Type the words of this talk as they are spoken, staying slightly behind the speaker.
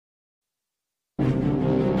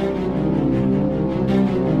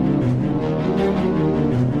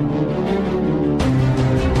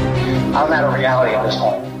I'm at a reality at this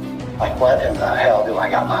point. Like, what in the hell do I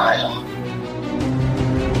got my eyes on?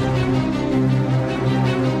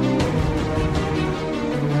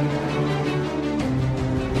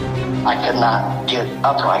 I could not get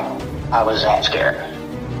upright. I was that scared.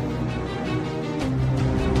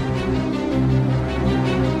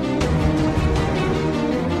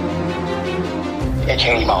 It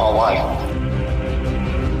changed my whole life.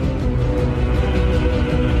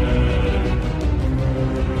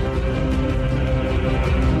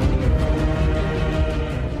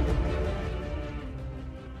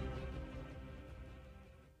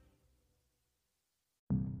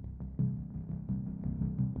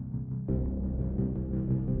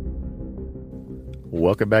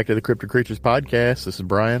 Welcome back to the Cryptid Creatures podcast. This is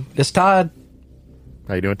Brian. It's Todd.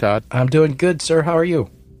 How you doing, Todd? I'm doing good, sir. How are you?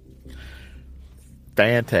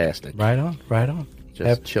 Fantastic. Right on, right on.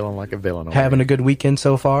 Just chilling like a villain. Having a good weekend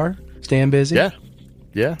so far? Staying busy? Yeah.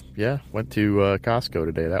 Went to Costco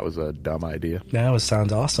today. That was a dumb idea. That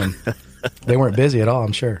sounds awesome. They weren't busy at all,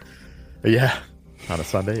 I'm sure. Yeah, on a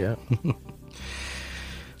Sunday, yeah.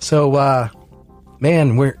 So,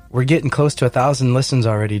 man, we're getting close to 1,000 listens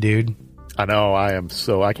already, dude. I know. I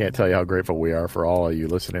can't tell you how grateful we are for all of you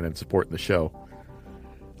listening and supporting the show.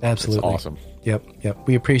 Absolutely. It's awesome. Yep.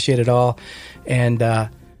 We appreciate it all. And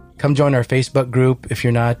come join our Facebook group if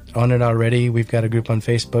you're not on it already. We've got a group on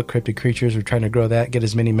Facebook, Cryptid Creatures. We're trying to grow that, get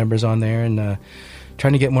as many members on there, and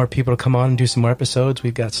trying to get more people to come on and do some more episodes.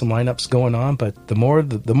 We've got some lineups going on, but the more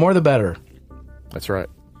the better. That's right.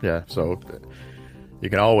 Yeah. So you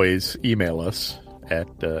can always email us at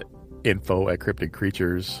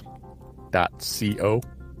info@cryptidcreatures.co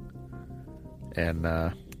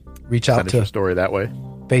and reach out to your story that way.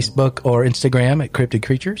 Facebook or Instagram at Cryptid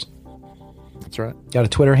Creatures. That's right. Got a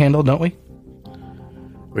Twitter handle, don't we?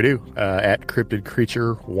 We do. At Cryptid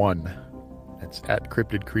Creature 1. That's at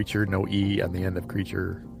Cryptid Creature, no E on the end of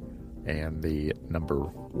creature, and the number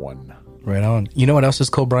 1. Right on. You know what else is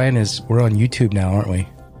cool, Brian, is we're on YouTube now, aren't we?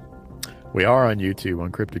 We are on YouTube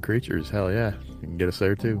on Cryptid Creatures. Hell yeah. You can get us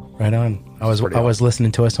there too. Right on. I was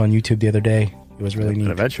listening to us on YouTube the other day. It was really neat.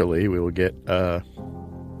 And eventually we will get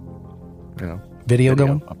video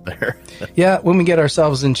going up there. Yeah, when we get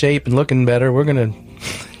ourselves in shape and looking better, we're gonna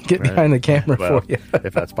get behind the camera for you.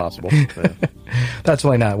 If that's possible. Yeah. That's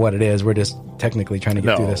really not what it is. We're just technically trying to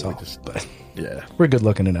get through this all. Yeah. We're good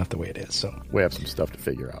looking enough the way it is. So we have some stuff to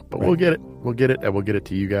figure out. But we'll get it. We'll get it, and we'll get it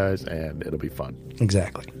to you guys, and it'll be fun.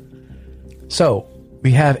 Exactly. So we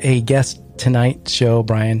have a guest tonight's show,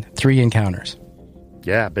 Brian. 3 encounters.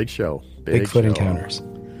 Yeah, big show. Bigfoot encounters.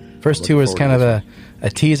 First 2 was kind of a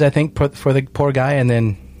tease, I think, for the poor guy, and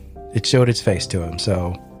then it showed its face to him.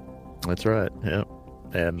 So that's right. Yeah,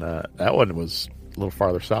 and that one was a little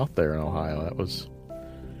farther south there in Ohio. That was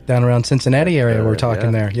down around Cincinnati area. We're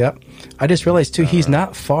talking there. Yep. I just realized too, he's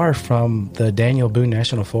not far from the Daniel Boone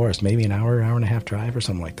National Forest. Maybe an hour and a half drive or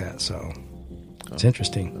something like that. So it's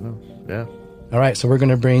interesting. Yeah. All right, so we're going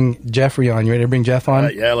to bring Jeffrey on. You ready to bring Jeff on?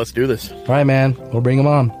 Yeah, let's do this. All right, man. We'll bring him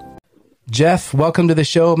on. Jeff, welcome to the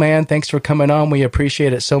show, man. Thanks for coming on. We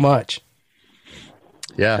appreciate it so much.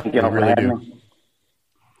 Yeah, we really do.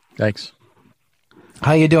 Thanks.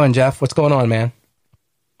 How you doing, Jeff? What's going on, man?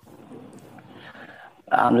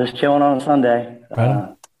 I'm just chilling on a Sunday.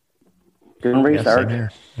 Doing research. Yeah,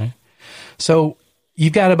 right. So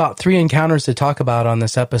you've got about 3 encounters to talk about on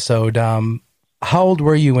this episode. How old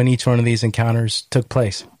were you when each one of these encounters took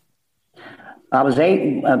place? I was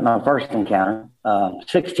 8 at my first encounter,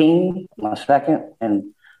 16 my second, and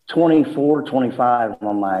 24, 25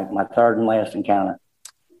 on my third and last encounter.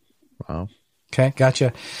 Wow. Okay,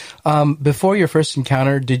 gotcha. Before your first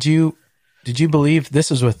encounter, did you believe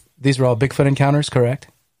these were all Bigfoot encounters, correct?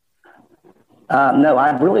 No,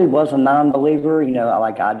 I really was a non-believer.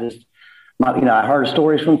 I heard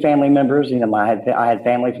stories from family members. I had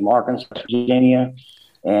family from Arkansas, Virginia,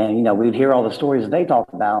 and we'd hear all the stories that they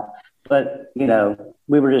talked about. But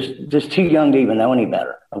we were just too young to even know any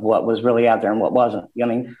better of what was really out there and what wasn't.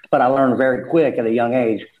 But I learned very quick at a young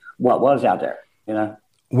age what was out there.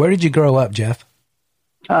 Where did you grow up, Jeff?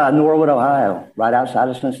 Norwood, Ohio, right outside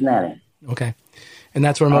of Cincinnati. Okay, and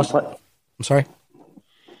that's where most. I'm sorry.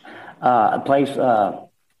 A place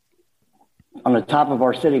on the top of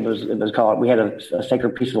our city was called. We had a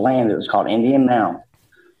sacred piece of land that was called Indian Mound.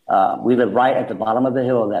 We lived right at the bottom of the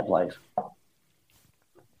hill of that place.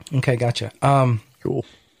 Okay, gotcha. Cool.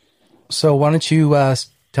 So why don't you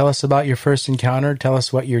tell us about your first encounter? Tell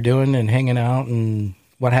us what you're doing and hanging out and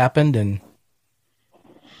what happened and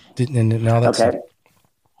all that stuff.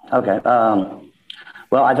 Okay.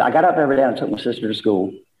 Well, I got up every day and took my sister to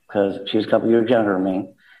school because she was a couple years younger than me.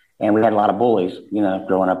 And we had a lot of bullies,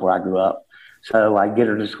 growing up where I grew up. So I'd get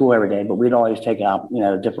her to school every day, but we'd always take a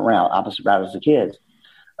different route, opposite route as the kids.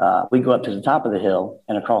 We'd go up to the top of the hill,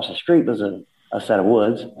 and across the street was a set of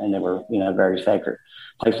woods, and they were, very sacred.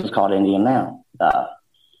 The place was called Indian Mound,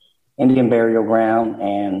 Indian burial ground,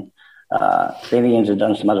 and the Indians had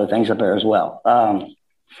done some other things up there as well.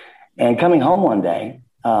 And coming home one day,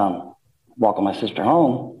 walking my sister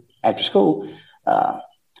home after school,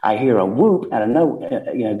 I hear a whoop out of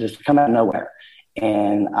nowhere, just come out of nowhere.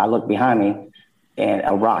 And I look behind me, and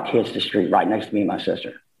a rock hits the street right next to me and my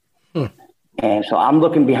sister. And so I'm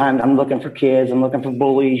looking behind, I'm looking for kids, I'm looking for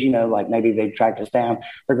bullies, like maybe they tracked us down.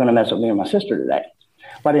 They're going to mess with me and my sister today.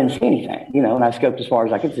 But I didn't see anything, and I scoped as far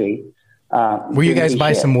as I could see. Were you guys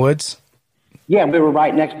by some woods? Yeah, we were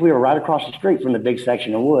right across the street from the big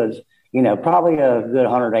section of woods, probably a good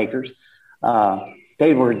 100 acres.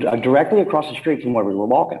 They were directly across the street from where we were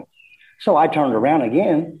walking. So I turned around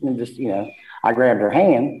again and just, I grabbed her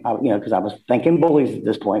hand, because I was thinking bullies at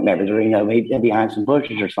this point. Maybe they're, behind some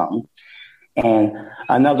bushes or something. And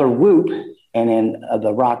another whoop, and then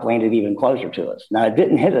the rock landed even closer to us. Now, it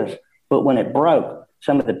didn't hit us, but when it broke,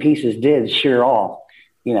 some of the pieces did shear off,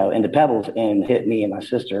 into pebbles and hit me and my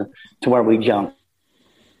sister to where we jumped.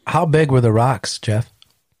 How big were the rocks, Jeff?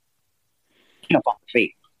 5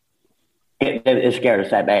 feet. It scared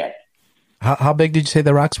us that bad. How big did you say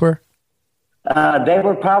the rocks were? They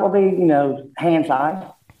were probably, hand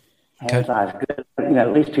size. Hand size, good,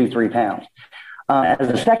 at least 2-3 pounds. As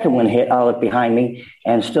the second one hit, I look behind me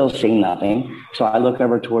and still see nothing. So I look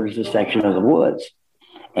over towards the section of the woods,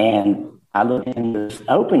 and I look in this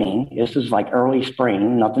opening. This was like early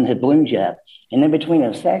spring. Nothing had bloomed yet. And in between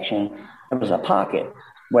a section, there was a pocket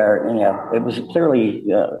where, it was clearly,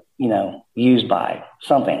 used by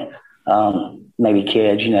something. Maybe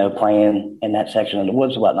kids, playing in that section of the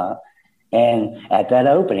woods and whatnot. And at that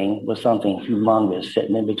opening was something humongous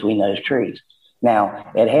sitting in between those trees. Now,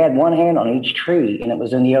 it had one hand on each tree, and it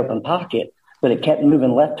was in the open pocket, but it kept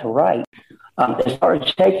moving left to right. It started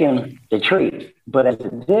shaking the trees, but as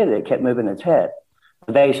it did, it kept moving its head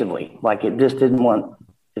evasively, like it just didn't want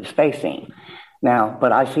its face seen. Now,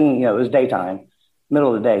 but I seen, it was daytime,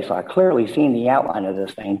 middle of the day, so I clearly seen the outline of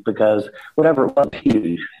this thing because whatever it was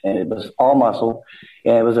huge, and it was all muscle,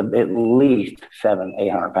 and it was at least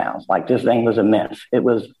 700-800 pounds. Like, this thing was immense. It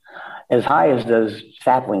was as high as those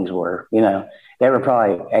saplings were, they were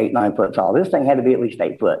probably 8-9 foot tall. This thing had to be at least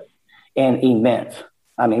 8 foot and immense.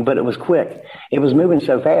 But it was quick. It was moving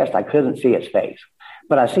so fast I couldn't see its face,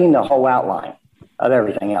 but I seen the whole outline of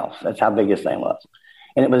everything else. That's how big this thing was.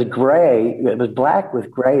 And it was gray. It was black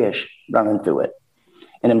with grayish running through it.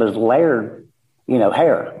 And it was layered,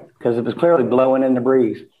 hair, because it was clearly blowing in the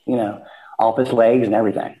breeze, off its legs and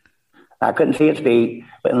everything. I couldn't see its feet,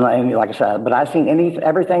 but like I said, but I seen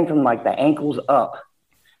everything from like the ankles up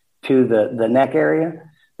to the neck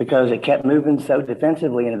area, because it kept moving so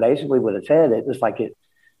defensively and evasively with its head. It was like it,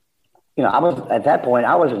 I was at that point,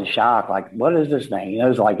 I was in shock. Like, what is this thing? It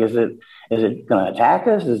was like, is it going to attack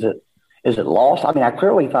us? Is it lost? I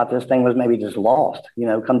clearly thought this thing was maybe just lost,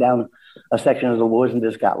 come down a section of the woods and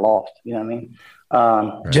just got lost. You know what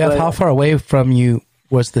I mean? Jeff, how far away from you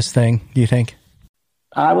was this thing, do you think?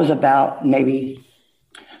 I was about maybe,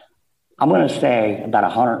 I'm going to say about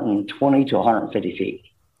 120 to 150 feet.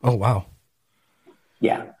 Oh, wow.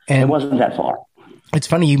 Yeah. And it wasn't that far. It's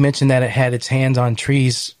funny you mentioned that it had its hands on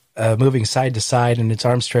trees, moving side to side, and its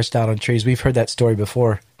arms stretched out on trees. We've heard that story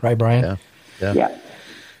before, right, Brian? Yeah.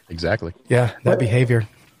 Exactly. Yeah, that behavior.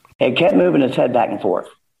 It kept moving its head back and forth.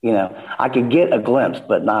 I could get a glimpse,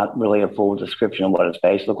 but not really a full description of what its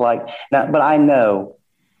face looked like. Now, but I know,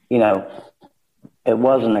 it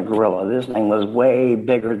wasn't a gorilla. This thing was way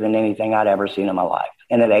bigger than anything I'd ever seen in my life.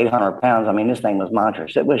 And at 800 pounds, this thing was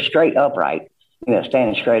monstrous. It was straight upright,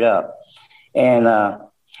 standing straight up. And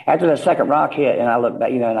after the second rock hit, and I looked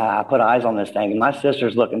back, and I put eyes on this thing, and my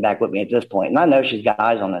sister's looking back with me at this point, and I know she's got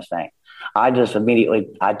eyes on this thing. I just immediately,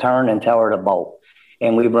 I turned and tell her to bolt.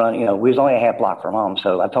 And we run, we was only a half block from home.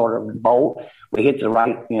 So I told her to bolt. We hit the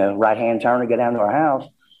right-hand turn to get down to our house.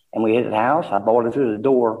 And we hit the house. I bolted through the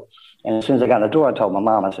door. And as soon as I got in the door, I told my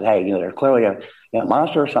mom, I said, hey, there's clearly a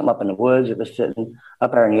monster or something up in the woods that was sitting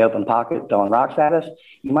up there in the open pocket throwing rocks at us.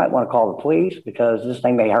 You might want to call the police because this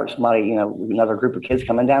thing may hurt somebody, another group of kids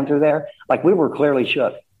coming down through there. Like, we were clearly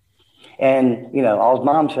shook. And, all his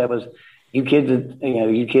mom said was, you kids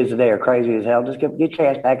today are crazy as hell. Just get your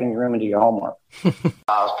ass back in your room and do your homework.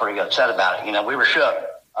 I was pretty upset about it. We were shook.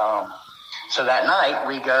 So that night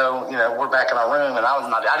we go, we're back in our room, and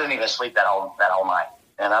I didn't even sleep that whole night.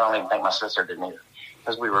 And I don't even think my sister did either,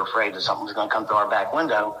 because we were afraid that something was going to come through our back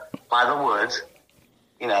window by the woods,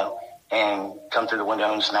 and come through the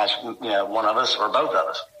window and snatch, one of us or both of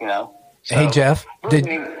us, So, hey, Jeff. Really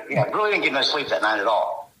didn't get no sleep that night at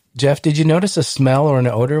all. Jeff, did you notice a smell or an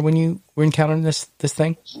odor when you were encountering this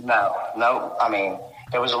thing? No. I mean,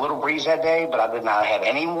 there was a little breeze that day, but I did not have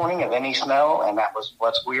any warning of any smell, and that was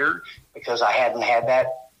what's weird, because I hadn't had that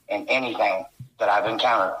in anything that I've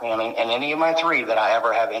encountered. In any of my 3 that I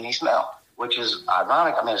ever have any smell, which is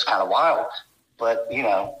ironic. I mean, it's kind of wild, but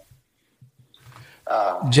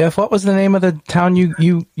Jeff, what was the name of the town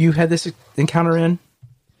you had this encounter in?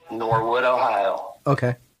 Norwood, Ohio.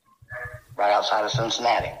 Okay. Right outside of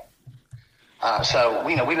Cincinnati. So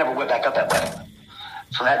we never went back up that way.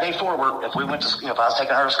 From that day forward, if we went to, if I was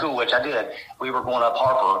taking her to school, which I did, we were going up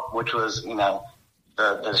Harper, which was,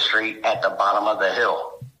 the street at the bottom of the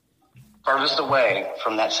hill, furthest away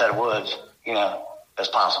from that set of woods, as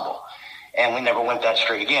possible. And we never went that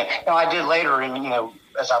street again. Now, I did later, and,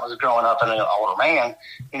 as I was growing up and an older man,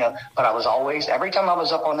 but I was always, every time I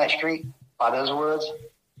was up on that street by those woods,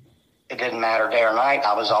 it didn't matter day or night.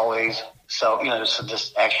 I was always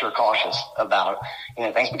just extra cautious about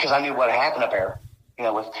things, because I knew what happened up there,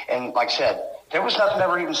 and like I said, there was nothing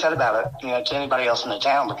ever even said about it, to anybody else in the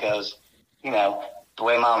town, because, the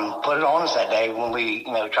way Mom put it on us that day when we,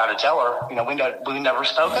 tried to tell her, we never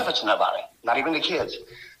spoke of it to nobody, not even the kids.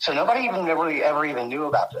 So nobody even really ever even knew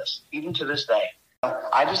about this, even to this day.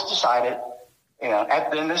 I just decided,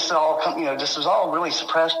 and this is all, this was all really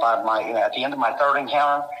suppressed by my, at the end of my 3rd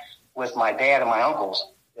encounter with my dad and my uncles,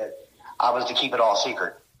 that I was to keep it all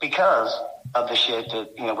secret because of the shit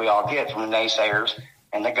that, we all get from the naysayers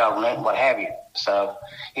and the government and what have you. So,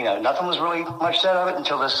 nothing was really much said of it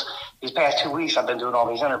until these past 2 weeks I've been doing all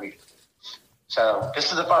these interviews. So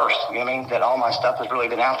this is the first, that all my stuff has really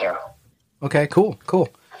been out there. Okay, cool.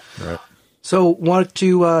 Right. So why don't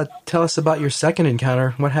you tell us about your second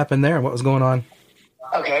encounter? What happened there? What was going on?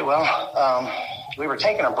 Okay, well, we were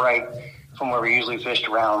taking a break from where we usually fished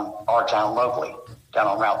around our town locally. Down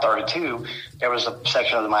on Route 32, there was a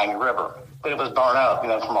section of the Miami River, but it was burned up,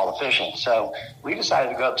 from all the fishing. So we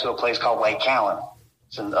decided to go up to a place called Lake Cowan.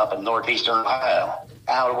 It's up in northeastern Ohio,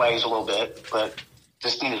 out of ways a little bit, but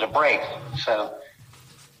just needed a break. So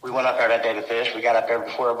we went up there that day to fish. We got up there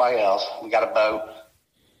before everybody else. We got a boat.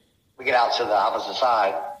 We get out to the opposite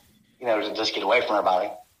side, to just get away from everybody.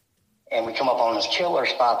 And we come up on this killer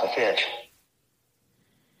spot to fish.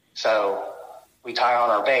 So we tie on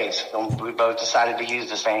our baits, and we both decided to use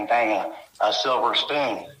the same thing, a silver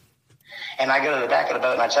spoon. And I go to the back of the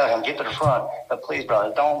boat and I tell him, get to the front, but please,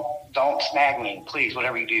 brother, don't snag me. Please,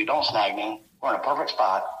 whatever you do, don't snag me. We're in a perfect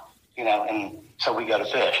spot, and so we go to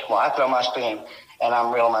fish. Well, I throw my spoon and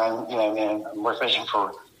I'm reeling mine, and we're fishing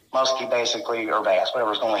for muskie basically, or bass,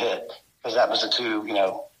 whatever's going to hit, because that was the 2,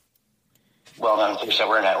 well-known fish that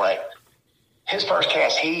were in that lake. His first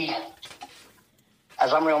cast,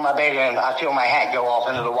 as I'm reeling my bait in, I feel my hat go off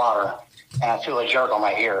into the water, and I feel a jerk on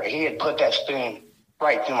my ear. He had put that spoon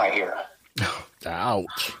right through my ear.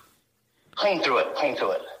 Ouch. Clean through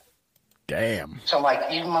it. Damn. So I'm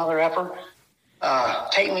like, you mother effer,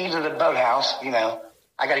 take me to the boathouse,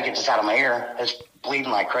 I got to get this out of my ear. It's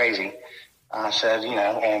bleeding like crazy. I said,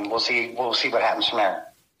 and we'll see what happens from there.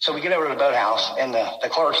 So we get over to the boathouse, and the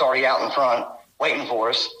clerk's already out in front waiting for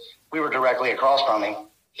us. We were directly across from him.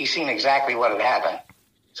 He's seen exactly what had happened.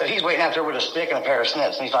 So he's waiting out there with a stick and a pair of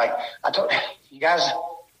snips. And he's like, I told you guys,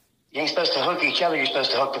 you ain't supposed to hook each other. You're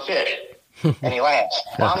supposed to hook the fish. And he laughs.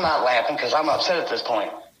 Well, I'm not laughing because I'm upset at this point.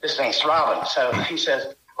 This thing's throbbing. So he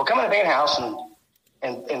says, well, come in the bait house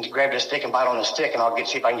and grab this stick and bite on the stick, and I'll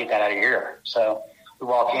see if I can get that out of your ear. So we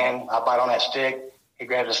walk in. I bite on that stick. He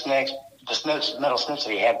grabs the snicks, metal snips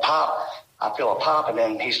that he had pop. I feel a pop, and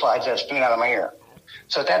then he slides that spoon out of my ear.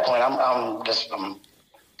 So at that point, I'm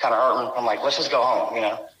kind of hurting. I'm like, let's just go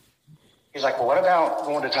home, He's like, well, what about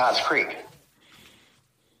going to Todd's Creek?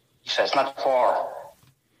 He says, it's not far.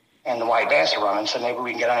 And the white bass are running, so maybe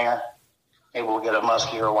we can get on there. Maybe we'll get a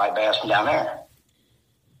muskie or a white bass from down there.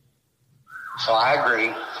 So I agree.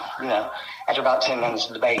 After about 10 minutes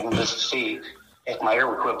of debating just to see if my ear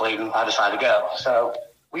would quit bleeding, I decided to go. So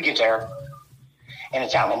we get there, and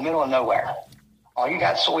it's out in the middle of nowhere. All you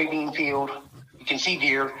got soybean field. You can see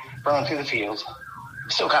deer running through the fields.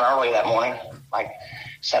 It's still kind of early that morning, like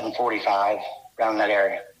 7:45, around that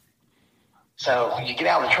area. So you get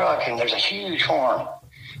out of the truck, and there's a huge farm.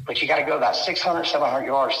 But you got to go about 600, 700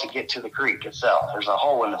 yards to get to the creek itself. There's a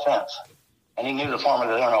hole in the fence. And he knew the farmer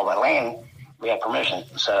that owned all that land. We had permission.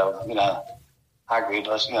 So, I agreed,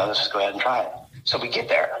 let's just go ahead and try it. So we get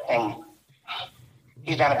there, and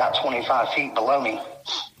he's down about 25 feet below me,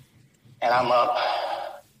 and I'm up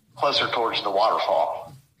closer towards the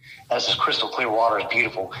waterfall. This is crystal clear water. It's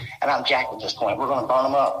beautiful. And I'm jacked at this point. We're going to burn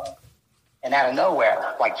them up. And out of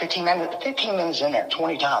nowhere, like 15 minutes in there,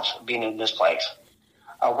 20 times being in this place,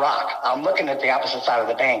 a rock. I'm looking at the opposite side of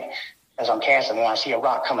the bank as I'm casting, and I see a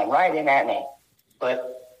rock coming right in at me.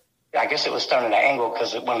 But I guess it was thrown at an angle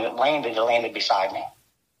because when it landed beside me.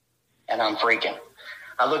 And I'm freaking.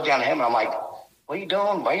 I look down at him, and I'm like, what are you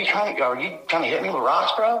doing? Are you trying to hit me with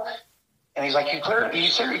rocks, bro? And he's like, you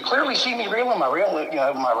clearly see me reeling my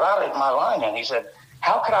my line. And he said,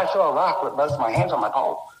 how could I throw a rock with both my hands on my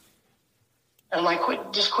pole? And I'm like,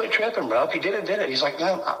 quit tripping, bro. If you did it, did it. He's like,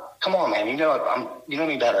 no, come on, man. You know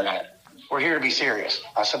me better than that. We're here to be serious.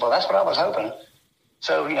 I said, well, that's what I was hoping.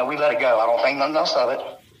 So, we let it go. I don't think nothing else of it.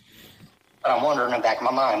 But I'm wondering in the back of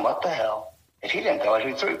my mind, what the hell? If he didn't throw it,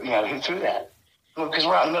 who threw that? Because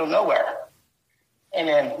we're out in the middle of nowhere. And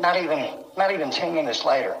then not even 10 minutes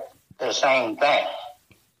later, the same thing.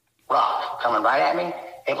 Rock coming right at me.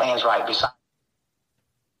 It lands right beside me.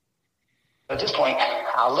 At this point,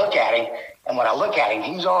 I look at him, and when I look at him,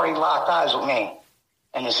 he's already locked eyes with me.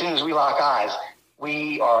 And as soon as we lock eyes,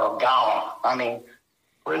 we are gone. I mean,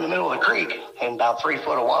 we're in the middle of the creek in about 3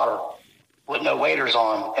 foot of water with no waders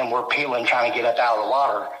on, and we're peeling, trying to get up out of the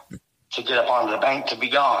water to get up onto the bank to be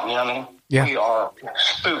gone. You know what I mean? Yeah. We are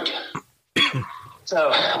spooked.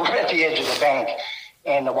 So we're at the edge of the bank,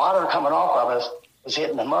 and the water coming off of us is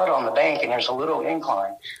hitting the mud on the bank, and there's a little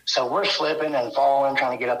incline. So we're slipping and falling,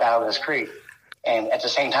 trying to get up out of this creek. And at the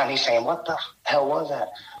same time, he's saying, what the hell was that?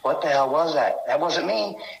 What the hell was that? That wasn't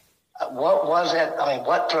me. What was it? I mean,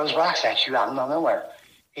 what throws rocks at you out in the middle of nowhere?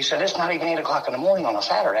 He said, it's not even 8 o'clock in the morning on a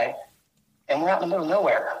Saturday, and we're out in the middle of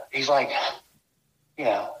nowhere. He's like,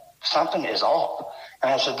 something is off.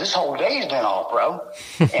 And I said, this whole day's been off, bro.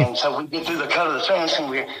 And so we get through the cut of the fence, and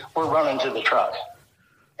we're running to the truck.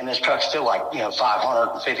 And this truck's still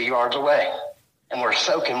 550 yards away. And we're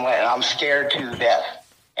soaking wet, and I'm scared to death.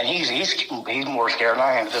 And he's more scared than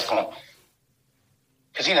I am at this point,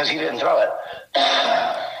 because he knows he didn't throw it.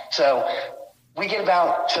 So we get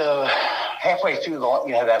about halfway through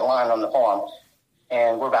that line on the farm,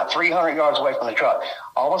 and we're about 300 yards away from the truck.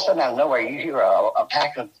 All of a sudden, out of nowhere, you hear a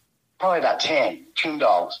pack of probably about 10 coon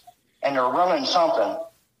dogs, and they're running something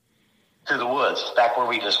through the woods back where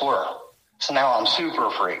we just were. So now I'm super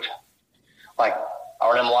freaked. Like,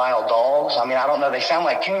 are them wild dogs? I mean, I don't know. They sound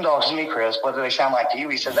like coon dogs to me, Chris. What do they sound like to you?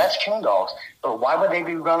 He said, that's coon dogs. But why would they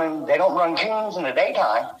be running? They don't run coons in the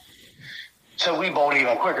daytime. So we bolt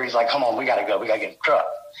even quicker. He's like, come on, we got to go. We got to get the truck.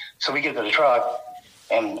 So we get to the truck,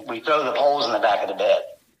 and we throw the poles in the back of the bed.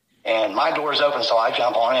 And my door's open, so I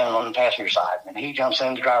jump on the passenger side, and he jumps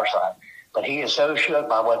in the driver's side. But he is so shook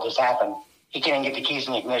by what just happened, he can't even get the keys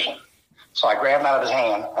in the ignition. So I grab him out of his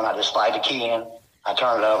hand, and I just slide the key in. I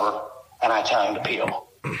turn it over, and I tell him to peel.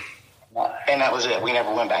 And that was it. We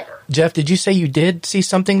never went back there. Jeff, did you say you did see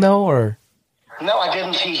something, though, or? No, I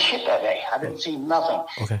didn't see shit that day. I didn't see nothing.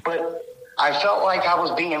 Okay. But I felt like I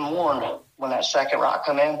was being warned when that second rock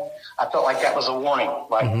come in. I felt like that was a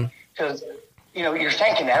warning. Because, you're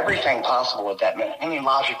thinking everything possible at that minute. I mean,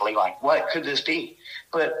 logically, what could this be?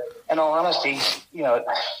 But in all honesty,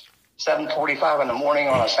 7:45 in the morning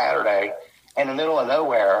on a Saturday in the middle of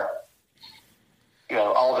nowhere,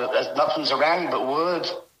 nothing's around you but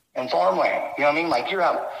woods and farmland. You know what I mean? Like we're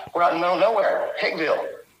out in the middle of nowhere, Hickville,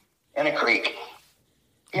 in a creek.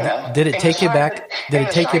 Did it take you back? Did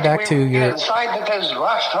it take you back to your? The side that those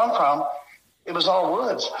rocks come from, it was all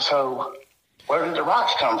woods. So where did the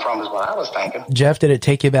rocks come from is what I was thinking. Jeff, did it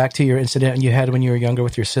take you back to your incident you had when you were younger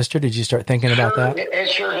with your sister? Did you start thinking about that? It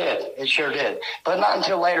sure did. It sure did. But not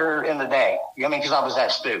until later in the day. You know what I mean? Because I was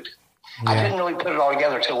that spooked. Yeah. I didn't really put it all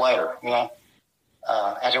together till later,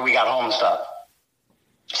 after we got home and stuff.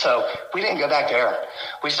 So we didn't go back there.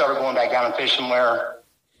 We started going back down and fishing where,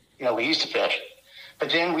 we used to fish.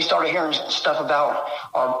 But then we started hearing stuff about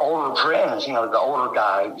our older friends, the older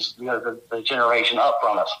guys, the generation up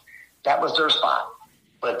from us. That was their spot.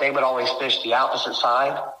 But they would always fish the opposite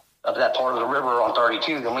side of that part of the river on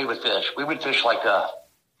 32 than we would fish. We would fish like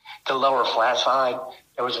the lower flat side.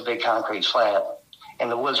 There was a big concrete slab, and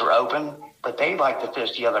the woods were open, but they liked to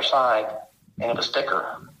fish the other side, and it was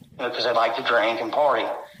thicker, because they liked to drink and party.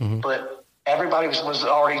 Mm-hmm. But everybody was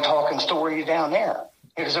already talking stories down there,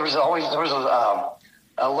 because there was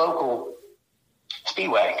a local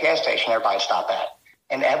speedway gas station everybody stopped at,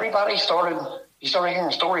 and you started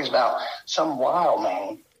hearing stories about some wild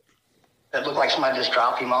man that looked like somebody just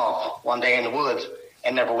dropped him off one day in the woods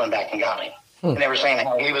and never went back and got him. And they were saying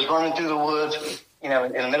how he was running through the woods, in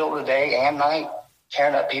the middle of the day and night,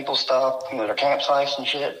 tearing up people's stuff, their campsites and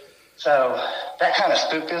shit. So that kind of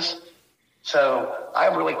spooked us. So I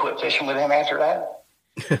really quit fishing with him after that.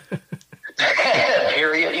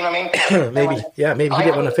 Period. You know what I mean? Maybe he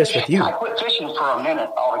didn't want to fish with you. I quit fishing for a minute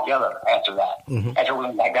altogether after that. Mm-hmm. After we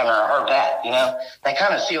went back down there, I heard that. You know, that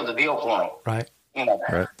kind of sealed the deal for me. Right. You know,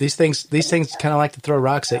 Right. These things kind of like to throw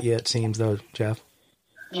rocks at you. It seems, though, Jeff.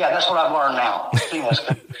 Yeah, that's what I've learned now. You know,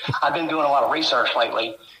 I've been doing a lot of research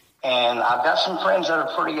lately, and I've got some friends that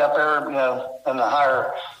are pretty up there, you know, in the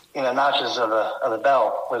higher, you know, notches of the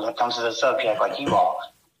belt when it comes to this subject, like you all.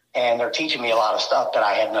 And they're teaching me a lot of stuff that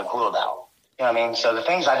I had no clue about. You know what I mean? So the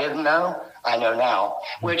things I didn't know, I know now,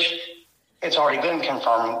 which it's already been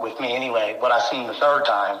confirmed with me anyway. What I seen the third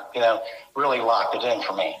time, you know, really locked it in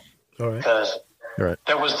for me. All right. Because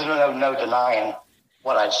there was no denying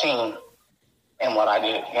what I'd seen and what I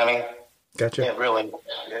did. You know what I mean? Gotcha.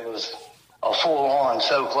 It was a full on,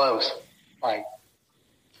 so close. Like,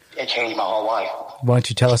 it changed my whole life. Why don't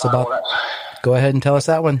you tell us about? Go ahead and tell us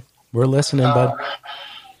that one. We're listening, bud.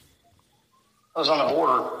 I was on the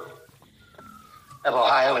border of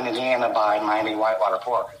Ohio and Indiana by Miami Whitewater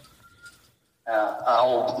Park. An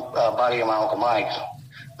old buddy of my Uncle Mike's.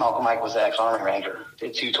 My Uncle Mike was the ex-Army Ranger.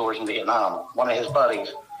 Did 2 tours in Vietnam. One of his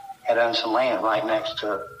buddies had owned some land right next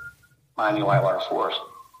to Miami Whitewater Forest.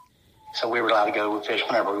 So we were allowed to go fish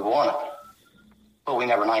whenever we wanted. But we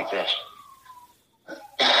never night fished.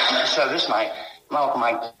 So this night, my Uncle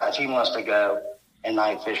Mike, he wants to go and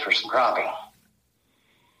night fish for some crappie.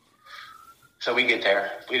 So we get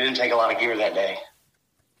there. We didn't take a lot of gear that day.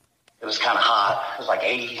 It was kind of hot. It was like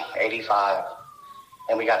 80, 85.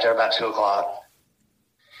 And we got there about 2 o'clock.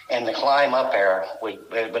 And the climb up there,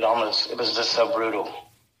 it was just so brutal.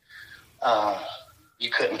 You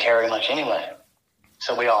couldn't carry much anyway.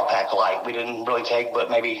 So we all packed light. We didn't really take, but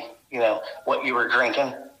maybe, you know, what you were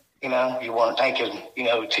drinking, you know, you weren't taking, you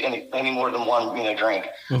know, any more than one, you know, drink.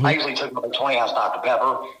 Mm-hmm. I usually took about 20-ounce Dr.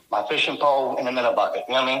 Pepper, my fishing pole, and a minute bucket.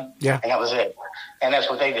 You know what I mean? Yeah. And that was it. And that's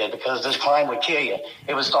what they did, because this climb would kill you.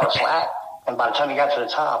 It would start flat, and by the time you got to the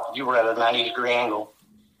top, you were at a 90-degree angle.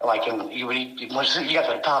 Like, once you got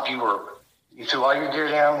to the top, you threw all your gear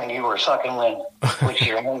down, and you were sucking wind. Which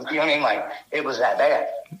you know what I mean? Like, it was that bad.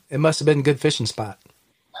 It must have been a good fishing spot.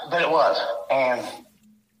 But it was. And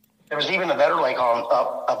there was even a better lake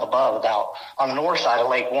up above, about on the north side of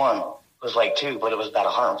Lake 1 was Lake 2, but it was about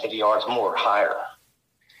 150 yards more higher.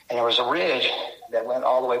 And there was a ridge that went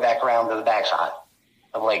all the way back around to the backside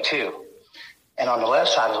of Lake 2. And on the left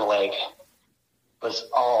side of the lake was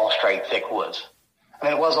all straight, thick woods. I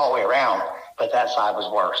mean, it was all the way around, but that side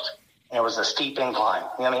was worst. And it was a steep incline.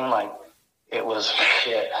 You know what I mean? Like, it was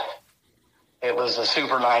shit. It was a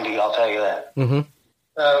super 90, I'll tell you that. Mm-hmm.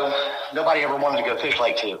 So nobody ever wanted to go fish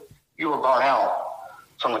Lake 2. You were burnt out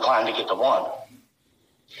from the climb to get to 1.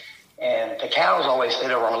 And the cows always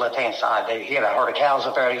stayed over on the left-hand side. He had a herd of cows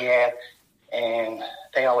up there he had, and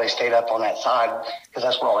they always stayed up on that side because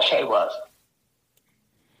that's where all the shade was.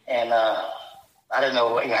 And I didn't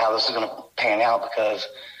know, how this was going to pan out because,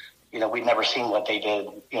 we'd never seen what they did,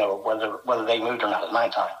 whether they moved or not at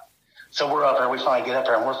nighttime. So we're up there. We finally get up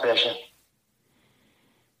there, and we're fishing.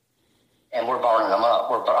 And we're burning them up.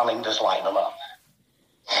 Just lighting them up.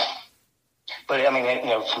 But,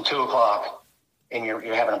 from 2 o'clock, and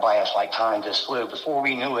you're having a blast, like time just flew. Before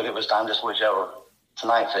we knew it, it was time to switch over to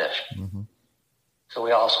night fish. Mm-hmm. So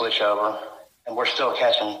we all switch over, and we're still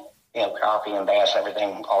catching, crappie and bass,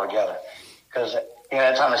 everything all together. Because,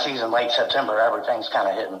 that time of season, late September, everything's kind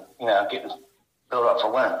of hitting, getting built up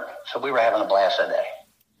for winter. So we were having a blast that day.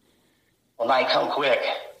 Well, night come quick.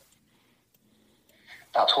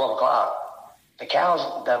 About 12 o'clock, the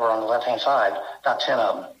cows that were on the left-hand side, about 10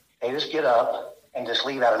 of them, they just get up and just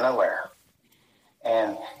leave out of nowhere.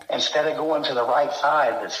 And instead of going to the right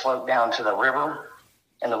side that sloped down to the river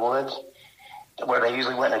in the woods, where they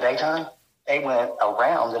usually went in the daytime, they went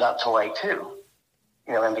around and up to Lake 2,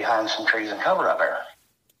 and behind some trees and cover up there.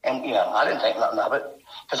 And, I didn't think nothing of it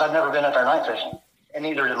because I'd never been up there night fishing. And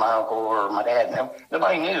neither did my uncle or my dad.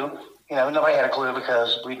 Nobody knew, nobody had a clue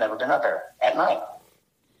because we'd never been up there at night.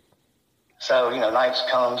 So, night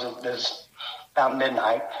comes and it's about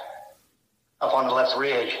midnight up on the left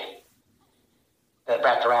ridge that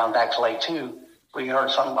wrapped around back to Lake 2. I heard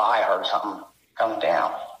something coming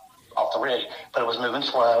down off the ridge, but it was moving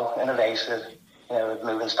slow and evasive,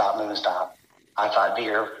 moving, stop. I thought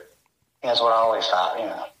deer. That's what I always thought,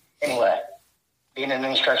 Anyway, being in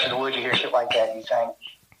any stretch of the woods, you hear shit like that, you think,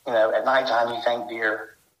 at nighttime, you think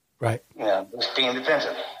deer, right? Just being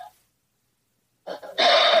defensive.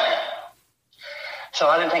 So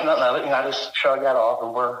I didn't think nothing of it. I just shrugged that off,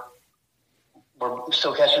 and we're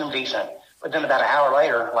still catching them decent. But then about an hour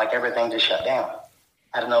later, like everything just shut down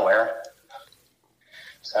out of nowhere.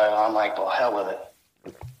 So I'm like, well, hell with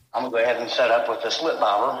it. I'm going to go ahead and set up with this lip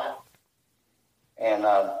bobber and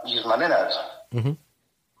use my minnows. Mm-hmm.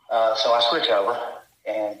 So I switch over,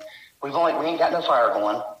 and we ain't got no fire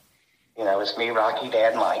going. You know, it's me, Rocky,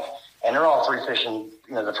 Dad, and Mike, and they're all three fishing,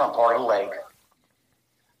 you know, the front part of the lake,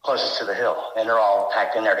 closest to the hill, and they're all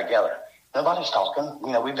packed in there together. Nobody's talking.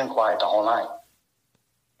 You know, we've been quiet the whole night.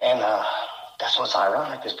 And that's what's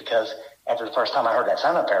ironic is because after the first time I heard that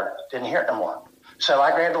sound up there, didn't hear it no more. So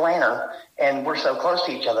I grabbed the lantern, and we're so close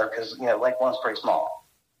to each other because, you know, Lake One's pretty small.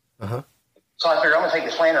 Uh-huh. So I figured I'm going to take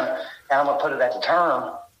this lantern, and I'm going to put it at the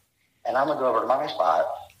turn, and I'm going to go over to my spot.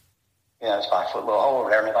 You know, it's 5-foot little hole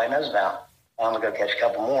over there nobody knows about. And I'm going to go catch a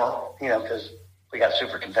couple more, you know, because we got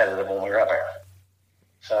super competitive when we were up there.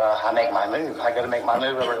 So I make my move. I go to make my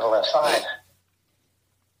move over to the left side.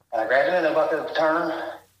 And I grab it in the bucket at the turn,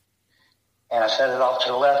 and I set it off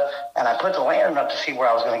to the left, and I put the lantern up to see where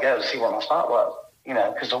I was going to go, to see where my spot was, you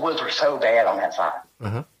know, because the woods were so bad on that side.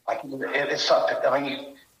 Uh-huh. Like, it sucked. I mean,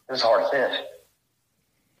 it was hard to fish.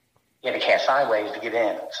 You had to cast sideways to get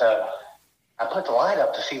in. So I put the light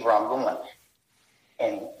up to see where I'm going.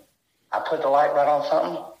 And I put the light right on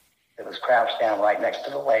something that was crouched down right next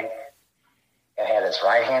to the lake. It had its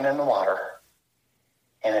right hand in the water,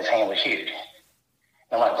 and its hand was huge.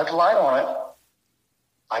 And when I put the light on it,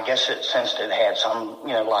 I guess it sensed it had some,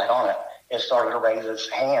 you know, light on it. It started to raise its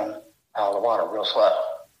hand out of the water real slow.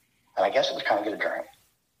 And I guess it was trying to get a drink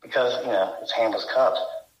because, you know, its hand was cupped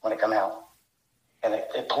when it come out. And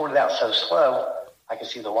it poured it out so slow, I could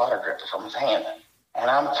see the water dripping from his hand. And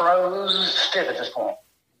I'm froze stiff at this point.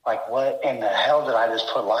 Like, what in the hell did I just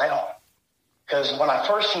put light on? Because when I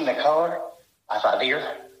first seen the color, I thought deer.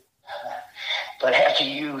 But after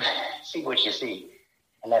you see what you see,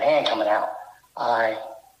 and that hand coming out, I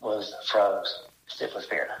was froze, stiff with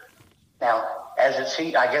fear. Now, as it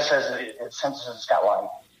senses it's got light,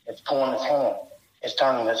 it's pulling its hand, it's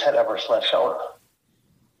turning its head over its left shoulder.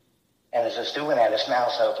 And as it's doing that, its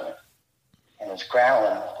mouth's open, and it's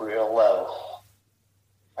growling real low,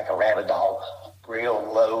 like a rabid dog, real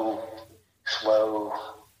low, slow,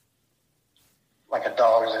 like a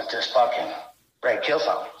dog that's just fucking ready to kill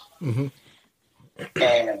something. Mm-hmm.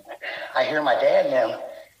 And I hear my dad and them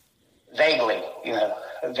vaguely, you know,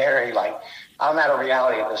 very like, I'm out of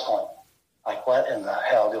reality at this point. Like, what in the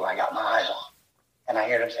hell do I got my eyes on? And I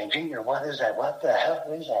hear them saying, Junior, what is that? What the hell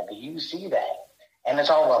is that? Do you see that? And it's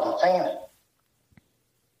all of them saying it.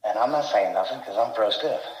 And I'm not saying nothing because I'm froze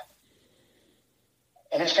stiff.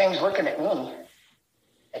 And this thing's looking at me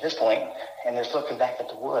at this point, and it's looking back at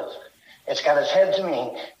the woods. It's got its head to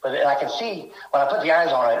me, but I can see when I put the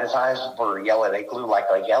eyes on it, its eyes were yellow. They glue like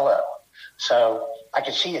a yellow. So I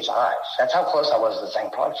could see its eyes. That's how close I was to this thing,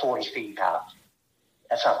 probably 40 feet out.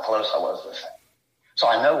 That's how close I was to this thing. So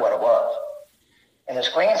I know what it was. And it's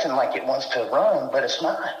glancing like it wants to run, but it's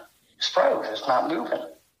not. It's froze. It's not moving.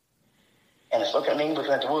 And it's looking at me,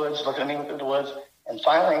 looking at the woods, looking at me, looking at the woods. And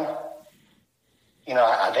finally, you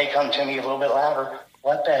know, they come to me a little bit louder.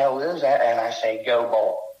 What the hell is that? And I say, go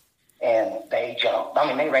bolt. And they jumped. I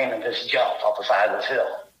mean, they ran and just jumped off the side of this hill.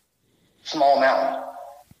 Small mountain.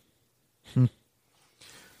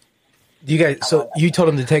 You guys, so you told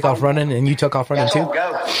them to take off running, and you took off running too?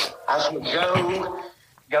 Go. I said,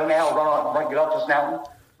 go now, run, get off this mountain,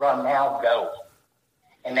 run now, go.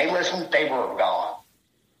 And they listened, they were gone.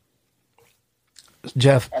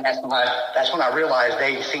 Jeff. And that's when I realized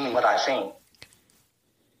they seen what I seen.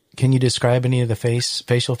 Can you describe any of the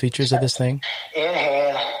facial features of this thing? It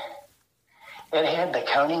had the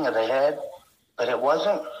coning of the head, but it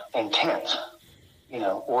wasn't intense, you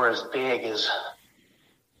know, or as big as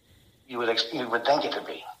you would think it to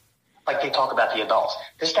be. Like they talk about the adults.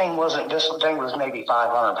 This thing was maybe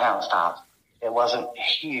 500 pounds tops. It wasn't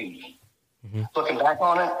huge. Mm-hmm. Looking back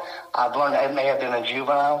on it, I've learned that it may have been a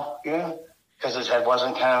juvenile, you know, because his head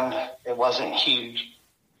wasn't coned. It wasn't huge.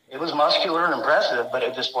 It was muscular and impressive, but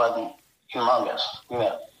it just wasn't humongous, you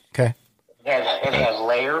know. Okay. It had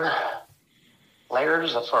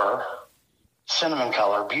layers of fur, cinnamon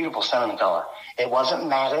color, beautiful cinnamon color. It wasn't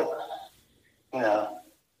matted, you know,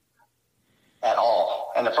 at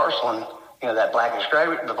all. And the first one, you know, that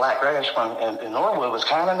the black grayish one in Norwood was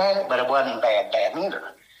kind of matted, but it wasn't bad neither.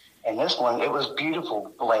 And this one, it was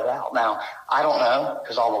beautiful laid out. Now, I don't know,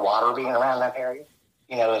 because all the water being around that area,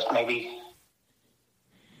 you know, it's maybe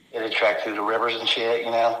it had tracked through the rivers and shit,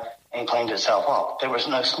 you know, and cleaned itself up. There was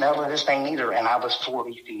no smell of this thing either, and I was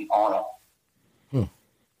 40 feet on it.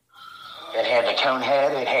 It had the cone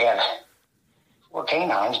head. It had 4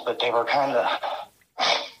 canines, but they were kind of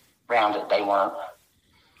rounded. They weren't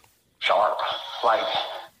sharp, like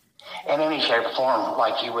in any shape or form,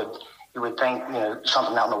 like you would think, you know,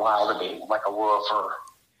 something out in the wild would be, like a wolf or,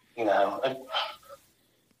 you know.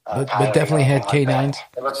 But definitely had canines.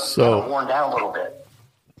 It looked So- worn down a little bit.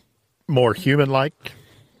 More human-like?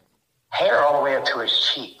 Hair all the way up to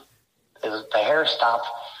his cheek. The hair stopped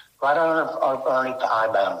right underneath the eye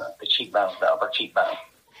bone, the cheekbone, the upper cheekbone.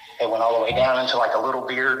 It went all the way down into like a little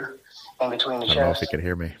beard in between the I don't know if chest. you can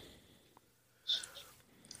hear me.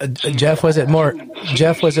 Jeff, was it more?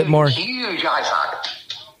 Huge eye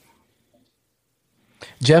socket.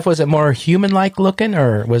 Jeff, was it more human-like looking,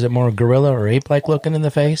 or was it more gorilla or ape-like looking in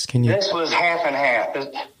the face? Can you? This was half and half.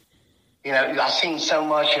 You know, I've seen so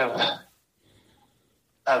much of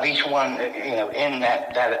each one, you know, in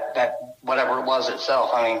that whatever it was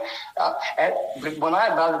itself. I mean,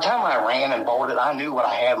 by the time I ran and bolted, I knew what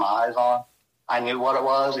I had my eyes on. I knew what it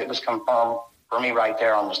was. It was confirmed for me right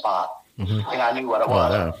there on the spot. And I knew what it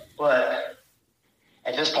was. Wow. But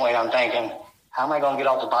at this point, I'm thinking, how am I going to get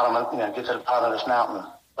off the bottom of, get to the bottom of this mountain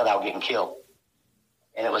without getting killed?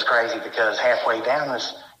 And it was crazy because halfway down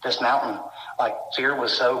this mountain, like, fear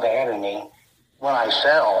was so bad in me. When I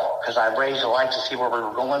fell, because I raised the light to see where we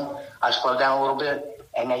were going, I slowed down a little bit,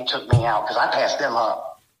 and they took me out because I passed them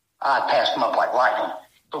up. I passed them up like lightning.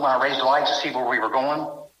 But when I raised the light to see where we were going,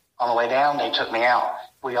 on the way down, they took me out.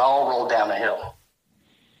 We all rolled down the hill.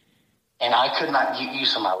 And I could not get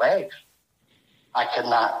use of my legs. I could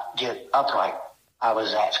not get upright. I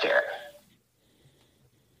was that scared.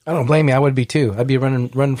 I don't blame you. I would be too. I'd be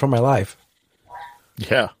running for my life.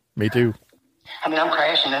 Yeah, me too. I mean, I'm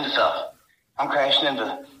crashing into stuff. I'm crashing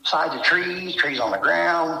into sides of trees on the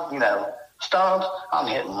ground, stumps. I'm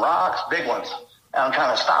hitting rocks, big ones. And I'm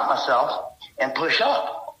trying to stop myself and push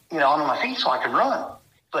up, onto my feet so I can run.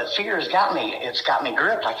 But fear has got me. It's got me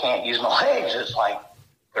gripped. I can't use my legs. It's like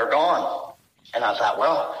they're gone. And I thought,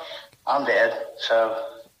 well, I'm dead. So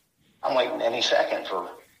I'm waiting any second for,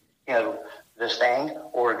 this thing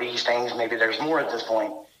or these things. Maybe there's more at this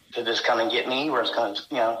point to just come and get me, or it's going to,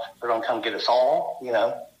 they're going to come get us all,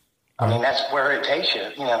 I mean, that's where it takes you,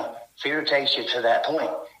 fear takes you to that point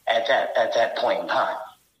at that point in time.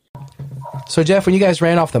 So Jeff, when you guys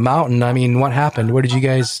ran off the mountain, I mean, what happened? What did you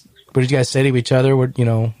guys say to each other? What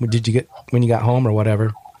did you get when you got home or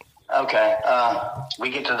whatever? Okay. We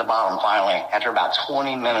get to the bottom finally after about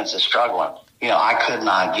 20 minutes of struggling. I could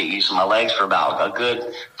not get used to my legs for about a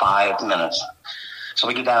good 5 minutes. So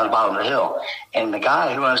we get down to the bottom of the hill, and the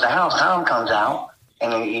guy who owns the house, Tom, comes out,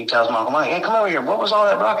 and he tells my Uncle Mike, "Hey, come over here. What was all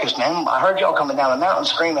that ruckus, man? I heard y'all coming down the mountain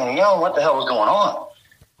screaming and yelling. What the hell was going on?"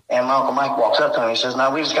 And my Uncle Mike walks up to him and he says, "No,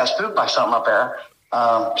 we just got spooked by something up there.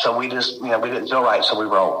 So we just, we didn't feel right, so we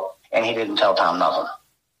rolled." And he didn't tell Tom nothing.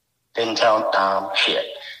 Didn't tell Tom shit.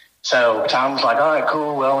 So Tom was like, "All right,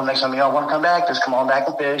 cool. Well, the next time y'all want to come back, just come on back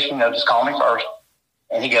and fish. Just call me first."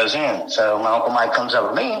 And he goes in. So my Uncle Mike comes over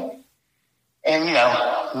to me. And,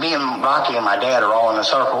 me and Rocky and my dad are all in a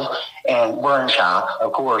circle, and we're in shock.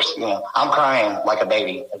 Of course, I'm crying like a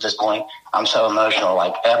baby at this point. I'm so emotional.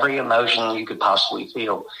 Like every emotion you could possibly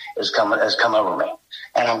feel has come over me.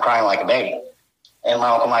 And I'm crying like a baby. And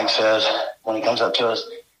my Uncle Mike says, when he comes up to us,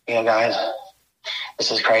 "Guys,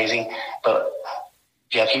 this is crazy, but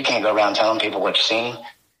Jeff, you can't go around telling people what you've seen.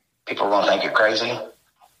 People are going to think you're crazy.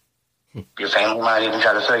 Your family might even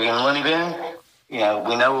try to throw you in the loony bin.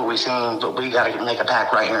 We know what we've seen, but we got to make a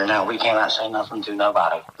pact right here and now. We cannot say nothing to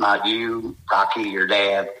nobody. Not you, Rocky, your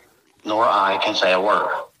dad, nor I can say a word.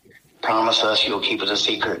 Promise us you'll keep it a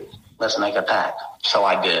secret. Let's make a pact." So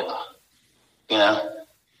I did,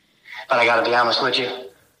 But I got to be honest with you.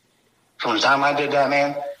 From the time I did that,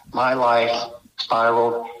 man, my life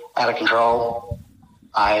spiraled out of control.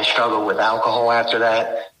 I struggled with alcohol after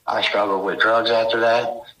that. I struggled with drugs after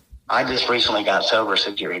that. I just recently got sober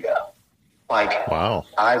 6 years ago. Wow.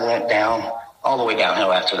 I went down all the way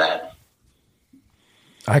downhill after that.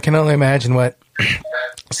 I can only imagine what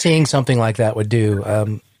seeing something like that would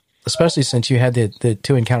do, especially since you had the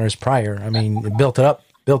two encounters prior. I mean, it built up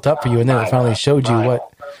for you, and then it finally showed you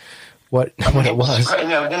what it was.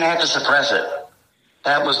 Didn't have to suppress it.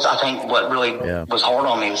 That was, I think, what really was hard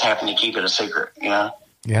on me, was having to keep it a secret, Yeah.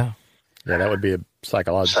 Yeah, that would be a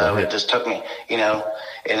psychological So hit. it just took me, and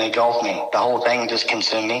engulfed me. The whole thing just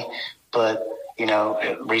consumed me. But,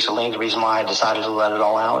 recently, the reason why I decided to let it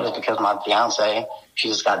all out is because my fiance, she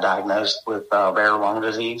just got diagnosed with rare lung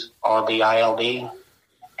disease, RBILD,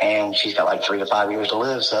 and she's got like 3 to 5 years to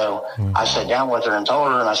live. So I sat down with her and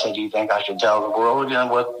told her, and I said, "Do you think I should tell the world,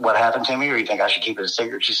 what happened to me, or you think I should keep it a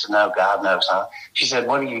secret?" She said, "No, God knows, son." She said,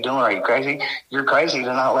 "What are you doing? Are you crazy? You're crazy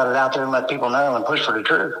to not let it out there and let people know and push for the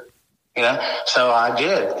truth." So I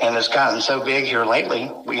did, and it's gotten so big here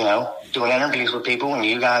lately, doing interviews with people, and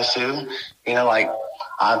you guys too,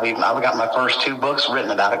 I've got my first 2 books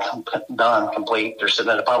written about it, done, complete. They're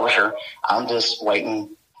sitting at a publisher. I'm just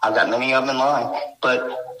waiting. I've got many of them in line,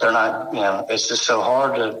 but they're not, it's just so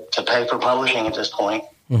hard to pay for publishing at this point.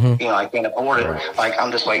 Mm-hmm. I can't afford it. Like,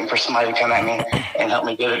 I'm just waiting for somebody to come at me and help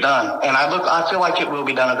me get it done. And I feel like it will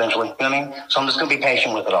be done eventually. You know what I mean? So I'm just going to be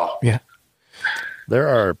patient with it all. Yeah. There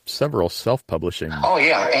are several self-publishing. Oh,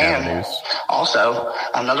 yeah. And avenues. Also,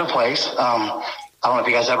 another place, I don't know if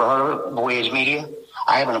you guys ever heard of it, Voyage Media.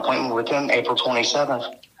 I have an appointment with them April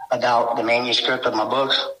 27th about the manuscript of my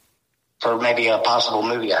books for maybe a possible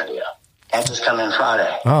movie idea. That's just coming in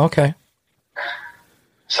Friday. Oh, okay.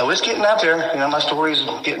 So it's getting out there. My story's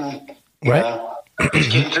getting, it's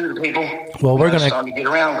getting through to people. Well, we're going to starting to get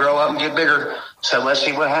around, grow up, and get bigger. So let's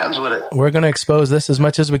see what happens with it. We're going to expose this as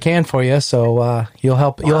much as we can for you. So you'll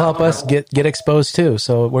help us get exposed too.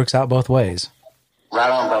 So it works out both ways. Right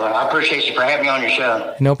on, brother. I appreciate you for having me on your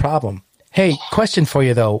show. No problem. Hey, question for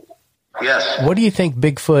you though. Yes. What do you think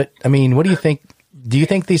Bigfoot? I mean, what do you think? Do you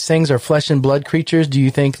think these things are flesh and blood creatures? Do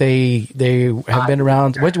you think they have been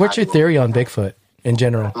around? What's your theory on Bigfoot in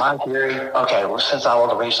general? My theory, okay, well, since all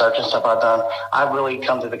the research and stuff I've done, I've really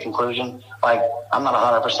come to the conclusion, like, I'm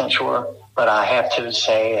not 100% sure, but I have to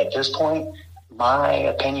say at this point, my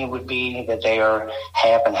opinion would be that they are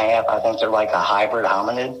half and half. I think they're like a hybrid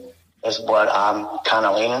hominid is what I'm kind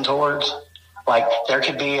of leaning towards. Like, there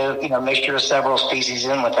could be a mixture of several species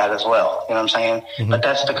in with that as well. You know what I'm saying? Mm-hmm. But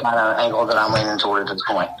that's the kind of angle that I'm leaning toward at this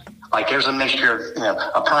point. Like, there's a mixture,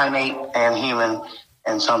 a primate and human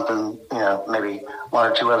and something, maybe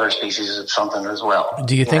 1 or 2 other species of something as well.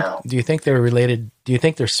 Do you think they're related? Do you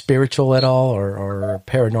think they're spiritual at all or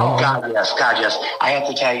paranormal? Oh, God, yes. I have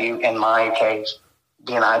to tell you, in my case,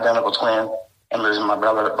 being an identical twin and losing my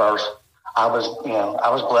brother at birth, I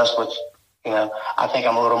was blessed with, I think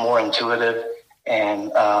I'm a little more intuitive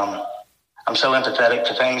and I'm so empathetic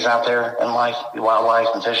to things out there in life, wildlife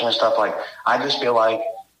and fishing and stuff. Like, I just feel like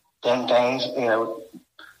them things,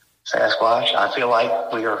 Sasquatch, I feel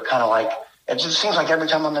like we are kind of like, it just seems like every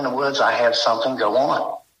time I'm in the woods, I have something go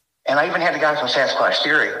on. And I even had the guy from Sasquatch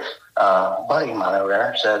Theory, buddy of mine over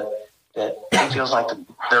there, said that he feels like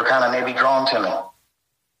they're kind of maybe drawn to me.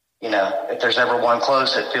 If there's ever one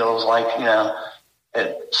close, it feels like,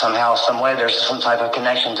 that somehow, some way, there's some type of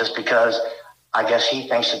connection just because I guess he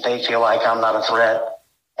thinks that they feel like I'm not a threat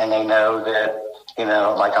and they know that,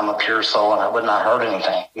 like I'm a pure soul and I would not hurt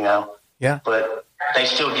anything, Yeah. But they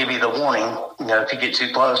still give you the warning, if you get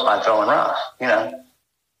too close by throwing rocks,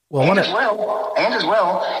 Well, and as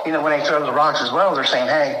well, when they throw the rocks as well, they're saying,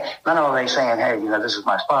 hey, not only are they saying, hey, this is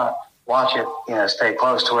my spot, watch it, stay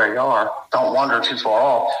close to where you are, don't wander too far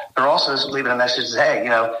off. They're also leaving a message that,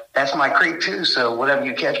 hey, that's my creek too, so whatever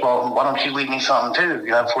you catch, well, why don't you leave me something too,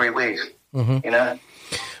 before you leave, mm-hmm.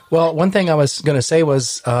 Well, one thing I was going to say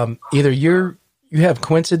was either you have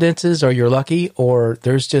coincidences or you're lucky, or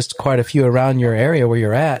there's just quite a few around your area where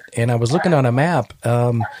you're at. And I was looking on a map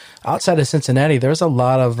outside of Cincinnati. There's a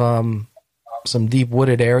lot of some deep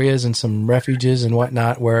wooded areas and some refuges and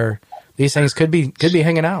whatnot where these things could be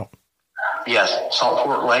hanging out. Yes,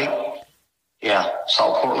 Saltport Lake. Yeah,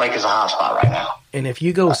 Saltport Lake is a hot spot right now. And if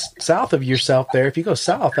you go south of yourself there, if you go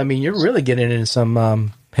south, I mean, you're really getting into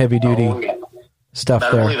some heavy duty stuff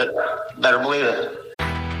Better there. Believe it. Better believe it.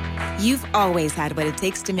 You've always had what it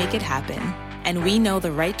takes to make it happen, and we know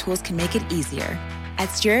the right tools can make it easier. At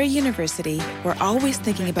Strayer University, we're always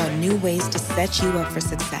thinking about new ways to set you up for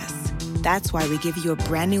success. That's why we give you a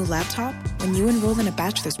brand new laptop when you enroll in a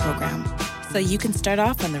bachelor's program, so you can start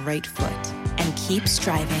off on the right foot and keep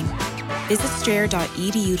striving. Visit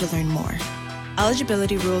strayer.edu to learn more.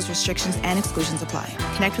 Eligibility rules, restrictions, and exclusions apply.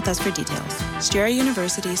 Connect with us for details. Strayer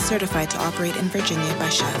University is certified to operate in Virginia by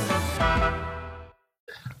Chef.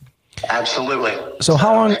 Absolutely. So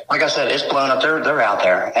how long? Like I said, it's blown up. They're out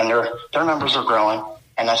there, and their numbers are growing,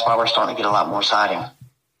 and that's why we're starting to get a lot more sighting.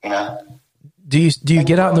 Do you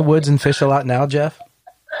get out in the woods and fish a lot now, Jeff?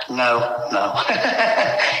 No.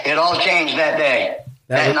 It all changed that day.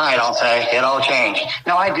 That night, I'll say. It all changed.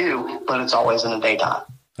 No, I do, but it's always in the daytime.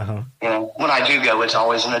 Uh-huh. When I do go, it's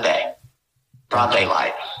always in the day. Broad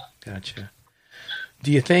daylight. Gotcha.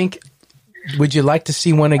 Do you think, would you like to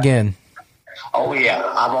see one again? Oh, yeah.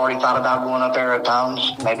 I've already thought about going up there at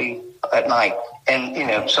times, maybe at night.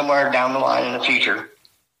 And, somewhere down the line in the future,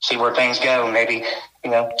 see where things go. Maybe,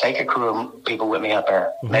 take a crew of people with me up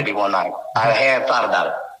there, maybe one night. I have thought about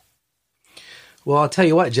it. Well, I'll tell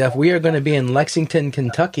you what, Jeff, we are going to be in Lexington,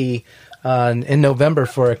 Kentucky in November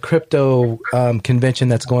for a crypto convention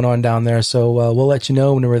that's going on down there. So we'll let you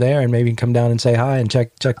know when we're there and maybe come down and say hi and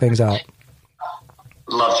check things out.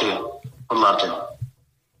 Love to. Would love to.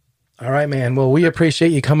 All right, man. Well, we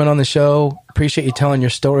appreciate you coming on the show. Appreciate you telling your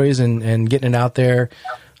stories and getting it out there.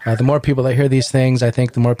 The more people that hear these things, I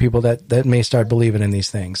think the more people that may start believing in these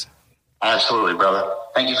things. Absolutely, brother.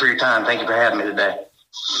 Thank you for your time. Thank you for having me today.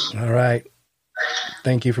 All right.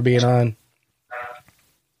 Thank you for being on.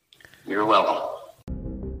 You're welcome.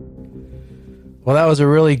 Well, that was a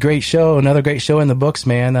really great show. Another great show in the books,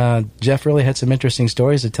 man. Jeff really had some interesting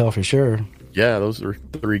stories to tell for sure. Yeah, those are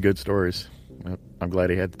 3 good stories. I'm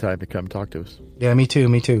glad he had the time to come talk to us. Yeah, me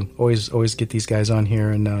too. Always get these guys on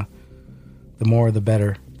here, and the more the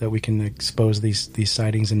better that we can expose these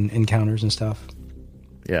sightings and encounters and stuff.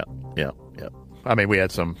 Yeah. I mean, we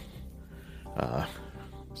had some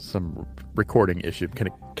recording issue,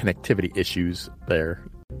 connectivity issues there.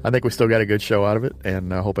 I think we still got a good show out of it,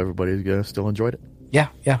 and I hope everybody still enjoyed it. Yeah,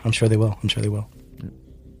 I'm sure they will. Yeah.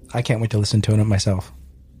 I can't wait to listen to it myself.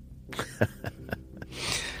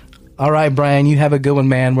 All right, Brian, you have a good one,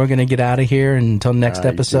 man. We're going to get out of here until next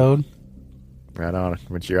episode. Right on.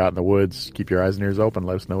 Once you're out in the woods, keep your eyes and ears open.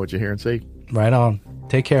 Let us know what you hear and see. Right on.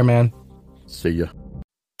 Take care, man. See ya.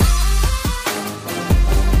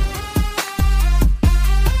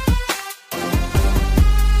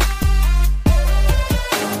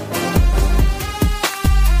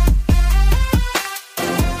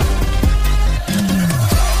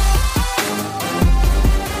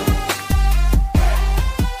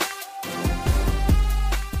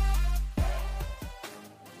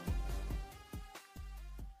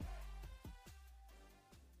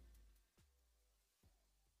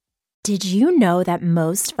 Did you know that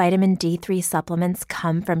most vitamin D3 supplements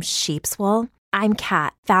come from sheep's wool? I'm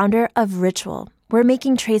Kat, founder of Ritual. We're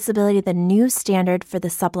making traceability the new standard for the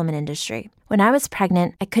supplement industry. When I was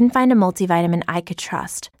pregnant, I couldn't find a multivitamin I could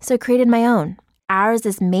trust, so I created my own. Ours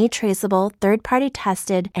is made traceable, third-party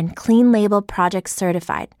tested, and clean label project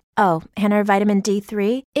certified. Oh, and our vitamin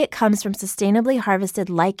D3? It comes from sustainably harvested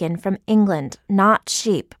lichen from England, not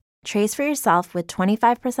sheep. Trace for yourself with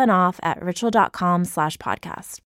 25% off at ritual.com/podcast.